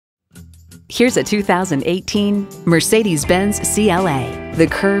Here's a 2018 Mercedes-Benz CLA. The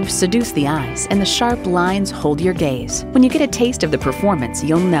curves seduce the eyes and the sharp lines hold your gaze. When you get a taste of the performance,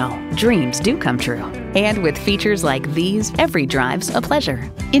 you'll know dreams do come true. And with features like these, every drive's a pleasure.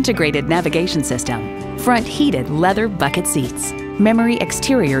 Integrated navigation system, front heated leather bucket seats, memory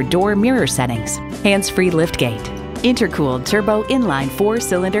exterior door mirror settings, hands-free liftgate, intercooled turbo inline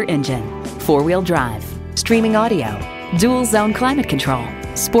 4-cylinder engine, four-wheel drive, streaming audio, dual zone climate control,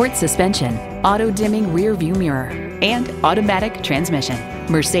 sport suspension, auto-dimming rear view mirror, and automatic transmission.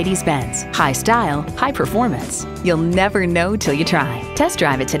 Mercedes-Benz, high style, high performance. You'll never know till you try. Test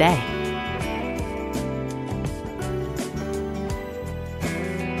drive it today.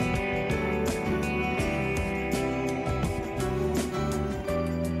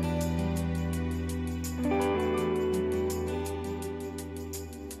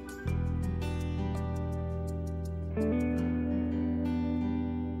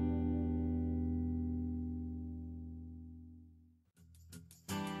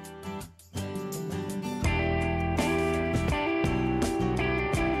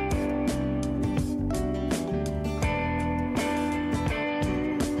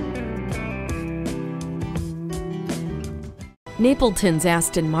 Napleton's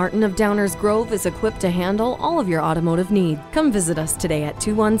Aston Martin of Downers Grove is equipped to handle all of your automotive needs. Come visit us today at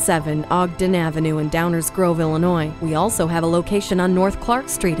 217 Ogden Avenue in Downers Grove, Illinois. We also have a location on North Clark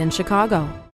Street in Chicago.